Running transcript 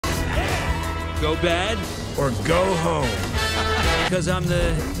Go bad or go home. because I'm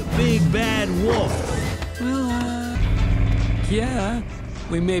the big bad wolf. Well, yeah,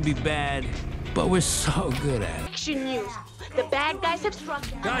 we may be bad, but we're so good at it. Action news. The bad guys have struck.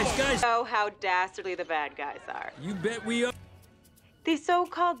 Guys. Know how dastardly the bad guys are. You bet we are. These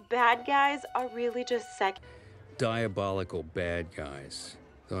so-called bad guys are really just Diabolical bad guys.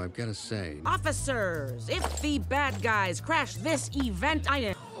 Though I've got to say. Officers, if the bad guys crash this event,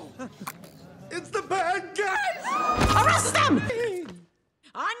 It's the bad guys! arrest them!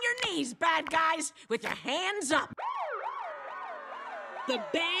 On your knees, bad guys, with your hands up. The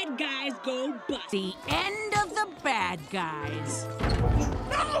bad guys go bust. The end of the bad guys.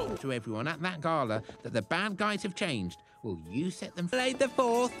 To everyone at that gala that the bad guys have changed. Will you set them free? The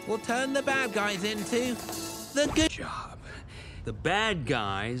 4th will turn the bad guys into the good Job. The bad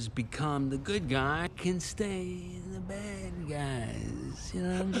guys become the good guy, can stay the bad guys. You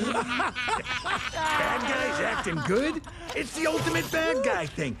know what I'm saying? Bad guys acting good? It's the ultimate bad guy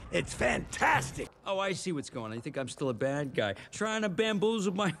thing. It's fantastic. Oh, I see what's going on. You think I'm still a bad guy, trying to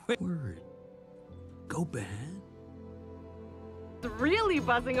bamboozle my way. Word. Go bad. Really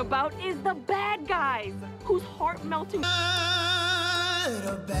buzzing about is the bad guys, whose heart-melting.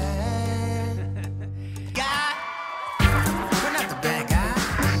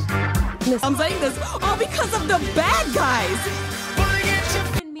 I'm saying this all because of the bad guys.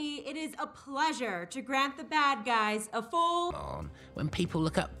 And me, it is a pleasure to grant the bad guys a full. When people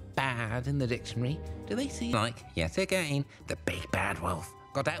look up bad in the dictionary, do they see, like, yet again, the big bad wolf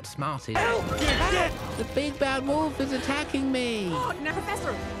got outsmarted? The big bad wolf is attacking me! Oh, now,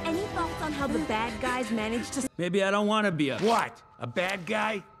 Professor, any thoughts on how the bad guys managed to. Maybe I don't want to be a. What? A bad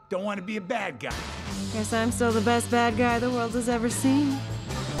guy? Don't want to be a bad guy. Guess I'm still the best bad guy the world has ever seen.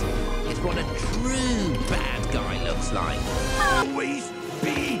 It's what a true bad guy looks like. Always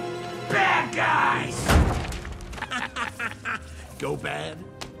be bad guys! Go bad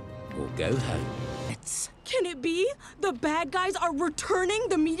Or go home. Can it be? The bad guys are returning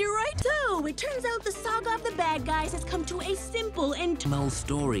the meteorite? So, it turns out the saga of the bad guys has come to a simple and. Old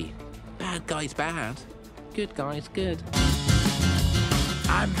story. Bad guys bad. Good guys good.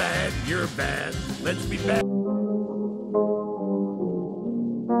 I'm bad, you're bad. Let's be bad.